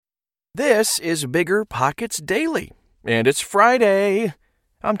This is Bigger Pockets Daily, and it's Friday.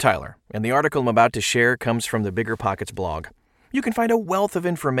 I'm Tyler, and the article I'm about to share comes from the Bigger Pockets blog. You can find a wealth of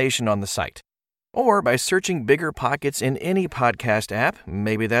information on the site, or by searching Bigger Pockets in any podcast app.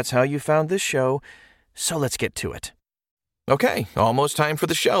 Maybe that's how you found this show. So let's get to it. Okay, almost time for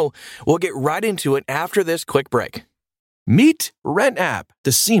the show. We'll get right into it after this quick break. Meet RentApp,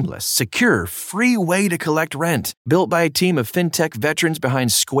 the seamless, secure, free way to collect rent. Built by a team of fintech veterans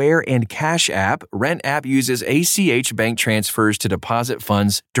behind Square and Cash App, RentApp uses ACH bank transfers to deposit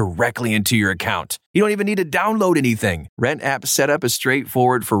funds directly into your account. You don't even need to download anything. RentApp setup is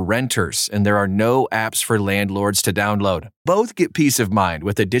straightforward for renters, and there are no apps for landlords to download. Both get peace of mind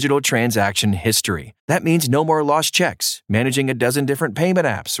with a digital transaction history. That means no more lost checks, managing a dozen different payment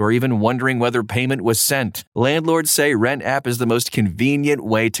apps, or even wondering whether payment was sent. Landlords say RentApp is the most convenient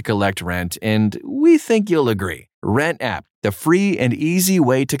way to collect rent, and we think you'll agree. RentApp, the free and easy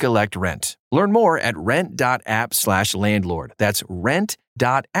way to collect rent. Learn more at rent.app/landlord. That's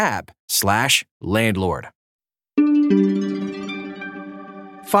rent.app/landlord.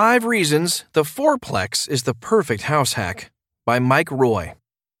 5 Reasons the Fourplex is the Perfect House Hack by Mike Roy.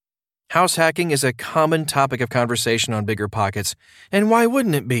 House hacking is a common topic of conversation on Bigger Pockets, and why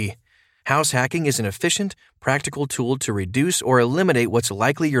wouldn't it be? House hacking is an efficient, practical tool to reduce or eliminate what's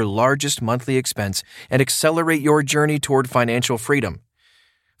likely your largest monthly expense and accelerate your journey toward financial freedom.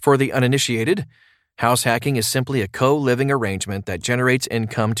 For the uninitiated, house hacking is simply a co-living arrangement that generates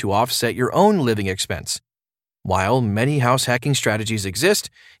income to offset your own living expense. While many house hacking strategies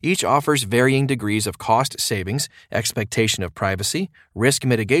exist, each offers varying degrees of cost savings, expectation of privacy, risk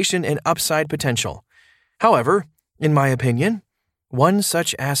mitigation, and upside potential. However, in my opinion, one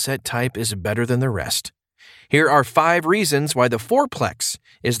such asset type is better than the rest. Here are 5 reasons why the Fourplex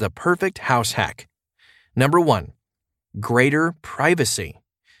is the perfect house hack. Number 1, greater privacy.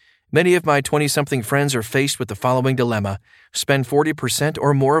 Many of my 20-something friends are faced with the following dilemma: spend 40%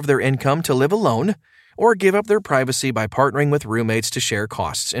 or more of their income to live alone, or give up their privacy by partnering with roommates to share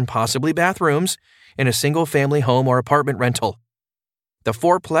costs and possibly bathrooms in a single-family home or apartment rental. The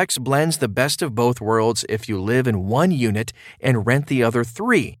Fourplex blends the best of both worlds if you live in one unit and rent the other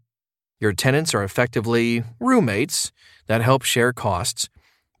 3. Your tenants are effectively roommates that help share costs,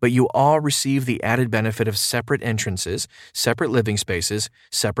 but you all receive the added benefit of separate entrances, separate living spaces,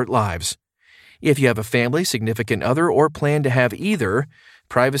 separate lives. If you have a family, significant other, or plan to have either,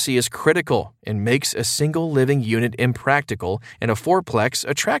 privacy is critical and makes a single living unit impractical and a Fourplex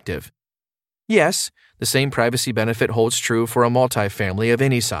attractive. Yes, the same privacy benefit holds true for a multifamily of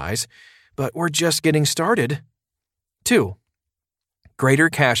any size, but we're just getting started. 2, greater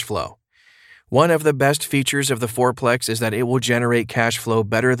cash flow. One of the best features of the Fourplex is that it will generate cash flow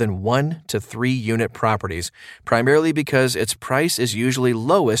better than 1 to 3 unit properties, primarily because its price is usually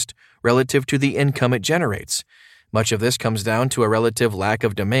lowest relative to the income it generates. Much of this comes down to a relative lack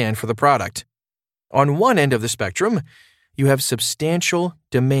of demand for the product. On one end of the spectrum, you have substantial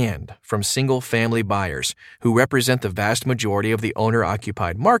demand from single-family buyers who represent the vast majority of the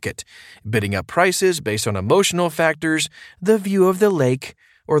owner-occupied market, bidding up prices based on emotional factors, the view of the lake,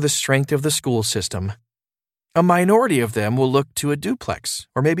 or the strength of the school system. A minority of them will look to a duplex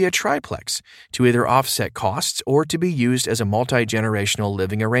or maybe a triplex to either offset costs or to be used as a multi-generational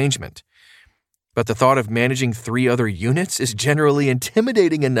living arrangement. But the thought of managing 3 other units is generally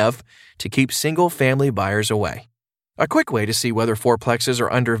intimidating enough to keep single-family buyers away. A quick way to see whether fourplexes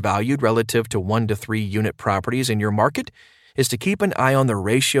are undervalued relative to 1 to 3 unit properties in your market is to keep an eye on the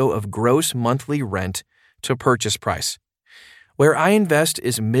ratio of gross monthly rent to purchase price. Where I invest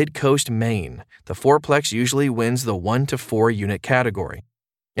is Mid-Coast, Maine. The Fourplex usually wins the 1 to 4 unit category.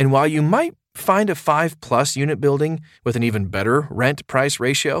 And while you might find a 5+ unit building with an even better rent-price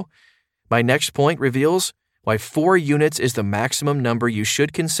ratio, my next point reveals why 4 units is the maximum number you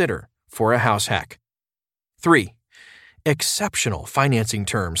should consider for a house hack. 3, exceptional financing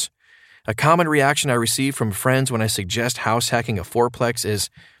terms. A common reaction I receive from friends when I suggest house hacking a Fourplex is,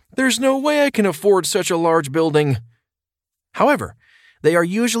 "There's no way I can afford such a large building." However, they are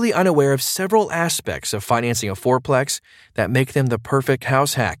usually unaware of several aspects of financing a Fourplex that make them the perfect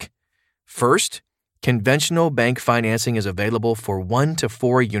house hack. First, conventional bank financing is available for 1 to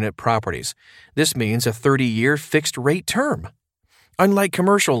 4 unit properties. This means a 30-year fixed rate term. Unlike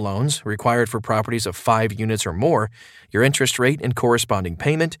commercial loans required for properties of 5 units or more, your interest rate and corresponding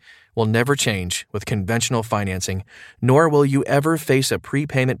payment will never change with conventional financing, nor will you ever face a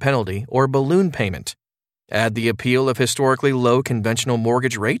prepayment penalty or balloon payment. Add the appeal of historically low conventional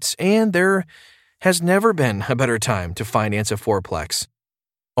mortgage rates, and there has never been a better time to finance a Fourplex.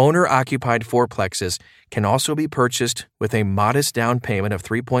 Owner-occupied fourplexes can also be purchased with a modest down payment of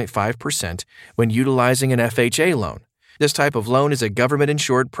 3.5% when utilizing an FHA loan. This type of loan is a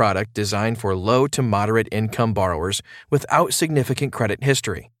government-insured product designed for low to moderate income borrowers without significant credit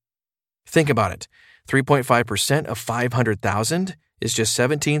history. Think about it. 3.5% of $500,000 is just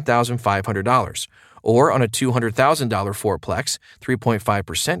 $17,500. Or on a $200,000 fourplex,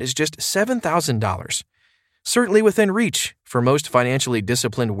 3.5% is just $7,000. Certainly within reach for most financially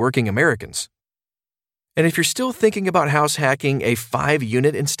disciplined working Americans. And if you're still thinking about house hacking a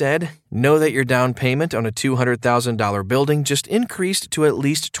 5-unit instead, know that your down payment on a $200,000 building just increased to at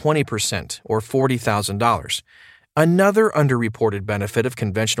least 20% or $40,000. Another underreported benefit of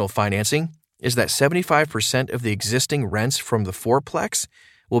conventional financing is that 75% of the existing rents from the fourplex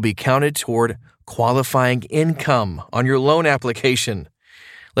will be counted toward qualifying income on your loan application.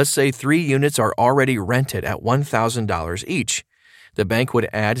 Let's say 3 units are already rented at $1,000 each. The bank would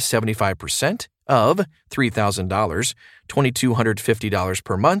add 75% of $3,000, $2,250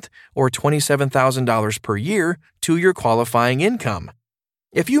 per month, or $27,000 per year to your qualifying income.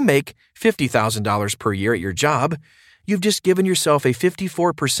 If you make $50,000 per year at your job, you've just given yourself a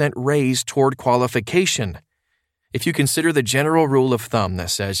 54% raise toward qualification. If you consider the general rule of thumb that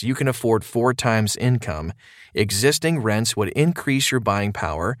says you can afford 4 times income, existing rents would increase your buying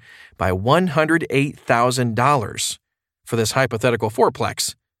power by $108,000 for this hypothetical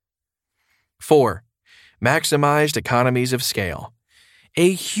fourplex. 4. Maximized economies of scale.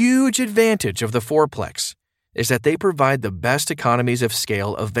 A huge advantage of the fourplex is that they provide the best economies of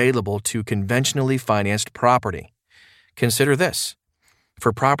scale available to conventionally financed property. Consider this.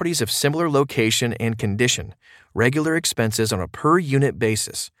 For properties of similar location and condition, regular expenses on a per-unit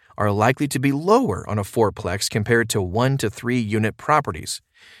basis are likely to be lower on a fourplex compared to 1 to 3 unit properties.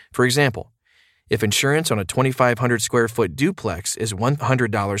 For example, if insurance on a 2,500 square foot duplex is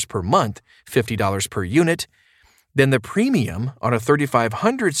 $100 per month, $50 per unit, then the premium on a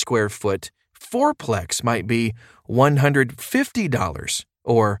 3,500 square foot fourplex might be $150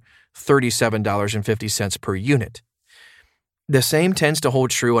 or $37.50 per unit. The same tends to hold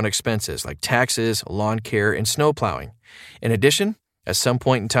true on expenses like taxes, lawn care, and snow plowing. In addition, at some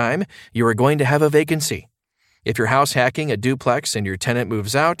point in time, you are going to have a vacancy. If you're house hacking a duplex and your tenant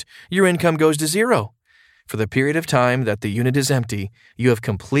moves out, your income goes to zero. For the period of time that the unit is empty, you have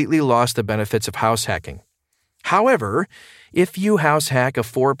completely lost the benefits of house hacking. However, if you house hack a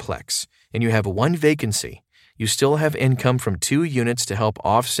fourplex and you have 1 vacancy, you still have income from 2 units to help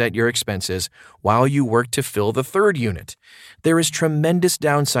offset your expenses while you work to fill the 3rd unit. There is tremendous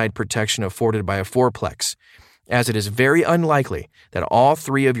downside protection afforded by a fourplex, as it is very unlikely that all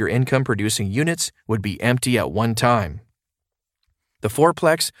 3 of your income-producing units would be empty at one time. The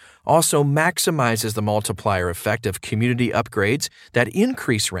fourplex also maximizes the multiplier effect of community upgrades that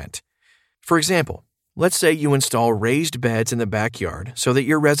increase rent. For example, let's say you install raised beds in the backyard so that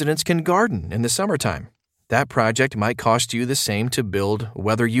your residents can garden in the summertime. That project might cost you the same to build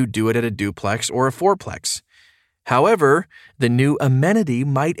whether you do it at a duplex or a fourplex. However, the new amenity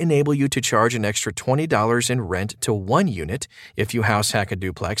might enable you to charge an extra $20 in rent to 1 unit if you house hack a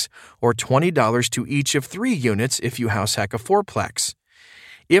duplex, or $20 to each of 3 units if you house hack a fourplex.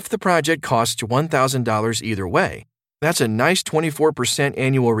 If the project costs $1,000 either way, that's a nice 24%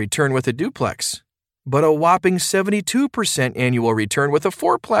 annual return with a duplex, but a whopping 72% annual return with a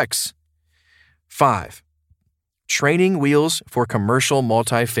fourplex. 5. Training wheels for commercial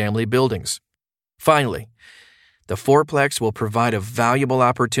multifamily buildings. Finally, the fourplex will provide a valuable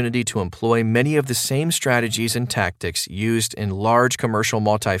opportunity to employ many of the same strategies and tactics used in large commercial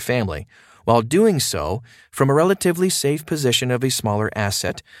multifamily, while doing so from a relatively safe position of a smaller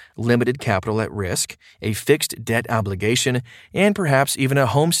asset, limited capital at risk, a fixed debt obligation, and perhaps even a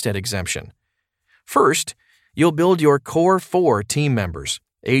homestead exemption. First, you'll build your core 4 team members: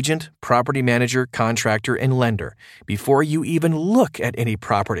 agent, property manager, contractor, and lender, before you even look at any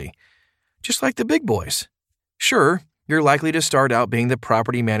property. Just like the big boys. Sure, you're likely to start out being the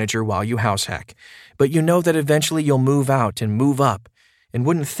property manager while you house hack, but you know that eventually you'll move out and move up, and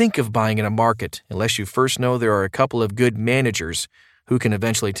wouldn't think of buying in a market unless you first know there are a couple of good managers who can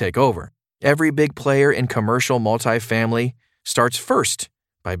eventually take over. Every big player in commercial multifamily starts first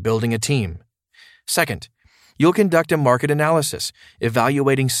by building a team. Second, you'll conduct a market analysis,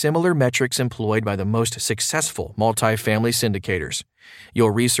 evaluating similar metrics employed by the most successful multifamily syndicators. You'll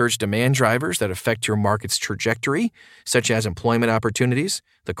research demand drivers that affect your market's trajectory, such as employment opportunities,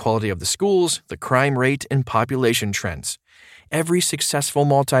 the quality of the schools, the crime rate, and population trends. Every successful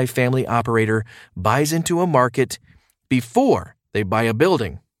multifamily operator buys into a market before they buy a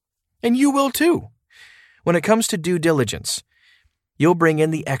building. And you will too. When it comes to due diligence, You'll bring in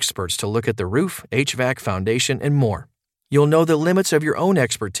the experts to look at the roof, HVAC, foundation, and more. You'll know the limits of your own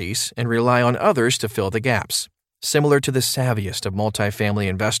expertise and rely on others to fill the gaps, similar to the savviest of multifamily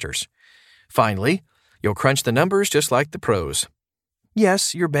investors. Finally, you'll crunch the numbers just like the pros.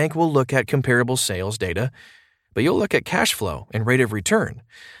 Yes, your bank will look at comparable sales data, but you'll look at cash flow and rate of return.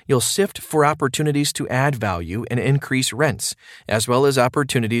 You'll sift for opportunities to add value and increase rents, as well as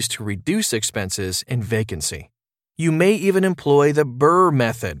opportunities to reduce expenses and vacancy. You may even employ the BRRRR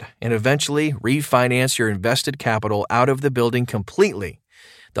method and eventually refinance your invested capital out of the building completely,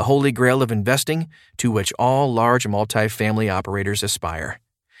 the holy grail of investing to which all large multifamily operators aspire.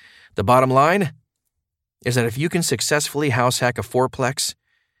 The bottom line is that if you can successfully house hack a fourplex,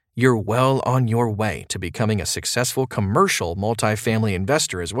 you're well on your way to becoming a successful commercial multifamily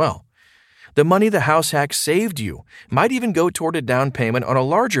investor as well. The money the house hack saved you might even go toward a down payment on a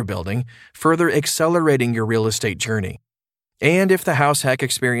larger building, further accelerating your real estate journey. And if the house hack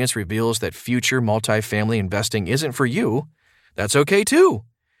experience reveals that future multifamily investing isn't for you, that's okay too.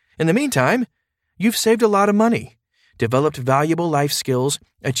 In the meantime, you've saved a lot of money, developed valuable life skills,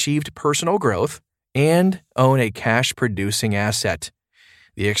 achieved personal growth, and own a cash-producing asset.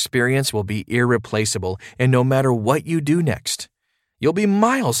 The experience will be irreplaceable, and no matter what you do next, you'll be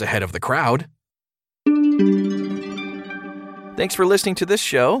miles ahead of the crowd. Thanks for listening to this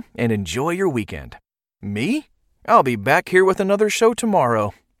show, and enjoy your weekend. Me? I'll be back here with another show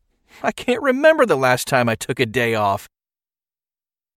tomorrow. I can't remember the last time I took a day off.